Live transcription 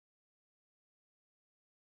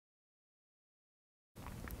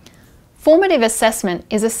Formative assessment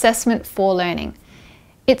is assessment for learning.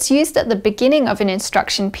 It's used at the beginning of an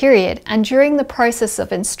instruction period and during the process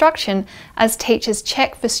of instruction as teachers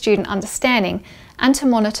check for student understanding and to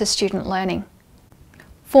monitor student learning.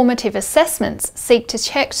 Formative assessments seek to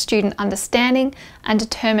check student understanding and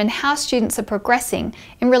determine how students are progressing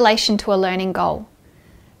in relation to a learning goal.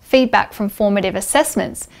 Feedback from formative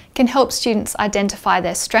assessments can help students identify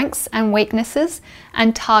their strengths and weaknesses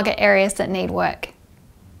and target areas that need work.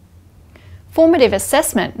 Formative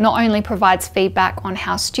assessment not only provides feedback on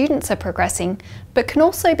how students are progressing, but can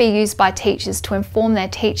also be used by teachers to inform their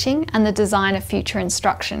teaching and the design of future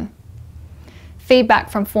instruction. Feedback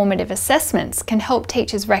from formative assessments can help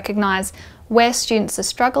teachers recognise where students are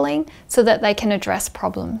struggling so that they can address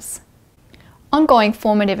problems. Ongoing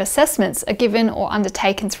formative assessments are given or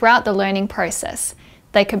undertaken throughout the learning process.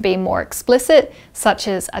 They could be more explicit, such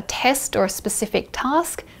as a test or a specific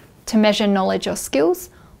task to measure knowledge or skills,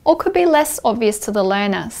 or could be less obvious to the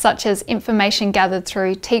learner, such as information gathered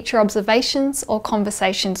through teacher observations or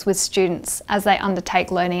conversations with students as they undertake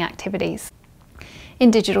learning activities. In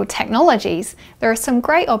digital technologies, there are some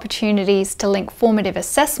great opportunities to link formative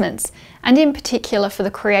assessments, and in particular for the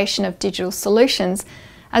creation of digital solutions,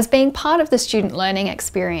 as being part of the student learning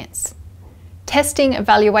experience. Testing,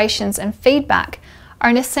 evaluations and feedback are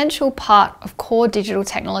an essential part of core digital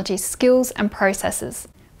technology skills and processes.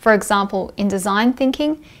 For example, in design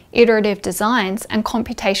thinking, iterative designs and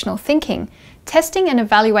computational thinking, testing and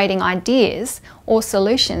evaluating ideas or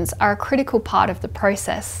solutions are a critical part of the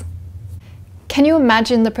process. Can you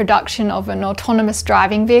imagine the production of an autonomous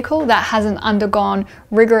driving vehicle that hasn't undergone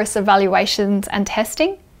rigorous evaluations and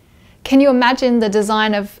testing? Can you imagine the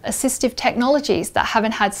design of assistive technologies that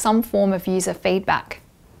haven't had some form of user feedback?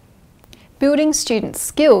 Building students'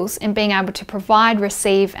 skills in being able to provide,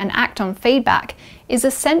 receive and act on feedback is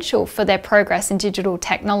essential for their progress in digital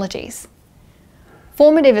technologies.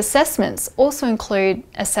 Formative assessments also include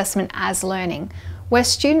assessment as learning, where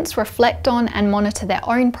students reflect on and monitor their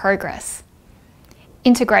own progress.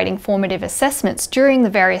 Integrating formative assessments during the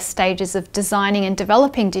various stages of designing and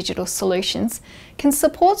developing digital solutions can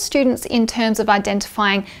support students in terms of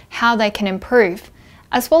identifying how they can improve,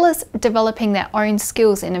 as well as developing their own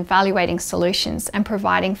skills in evaluating solutions and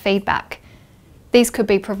providing feedback. These could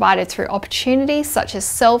be provided through opportunities such as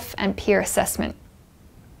self and peer assessment.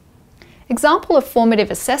 Example of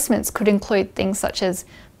formative assessments could include things such as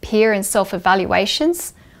peer and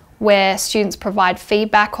self-evaluations, where students provide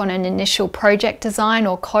feedback on an initial project design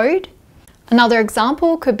or code. Another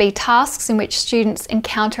example could be tasks in which students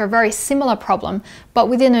encounter a very similar problem but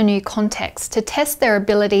within a new context to test their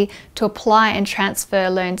ability to apply and transfer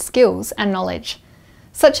learned skills and knowledge,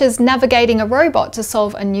 such as navigating a robot to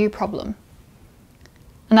solve a new problem.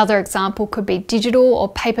 Another example could be digital or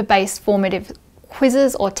paper-based formative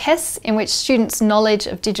quizzes or tests in which students' knowledge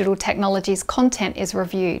of digital technologies content is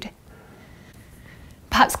reviewed.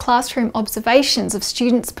 Perhaps classroom observations of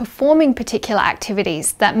students performing particular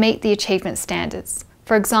activities that meet the achievement standards.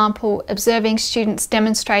 For example, observing students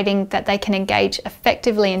demonstrating that they can engage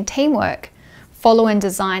effectively in teamwork, follow and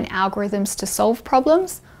design algorithms to solve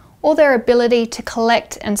problems, or their ability to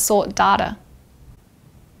collect and sort data.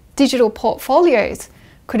 Digital portfolios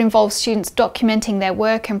could involve students documenting their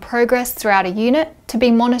work and progress throughout a unit to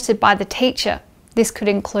be monitored by the teacher. This could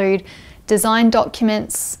include design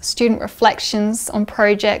documents, student reflections on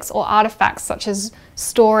projects or artifacts such as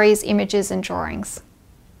stories, images and drawings.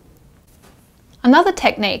 Another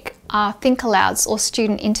technique are think-alouds or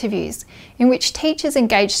student interviews, in which teachers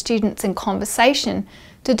engage students in conversation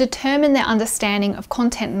to determine their understanding of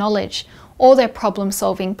content knowledge or their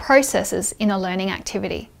problem-solving processes in a learning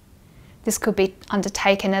activity. This could be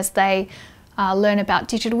undertaken as they learn about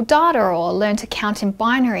digital data or learn to count in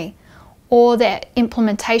binary, or their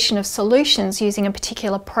implementation of solutions using a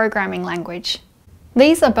particular programming language.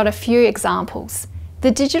 These are but a few examples.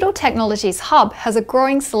 The Digital Technologies Hub has a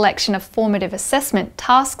growing selection of formative assessment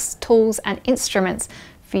tasks, tools and instruments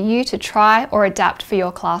for you to try or adapt for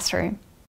your classroom.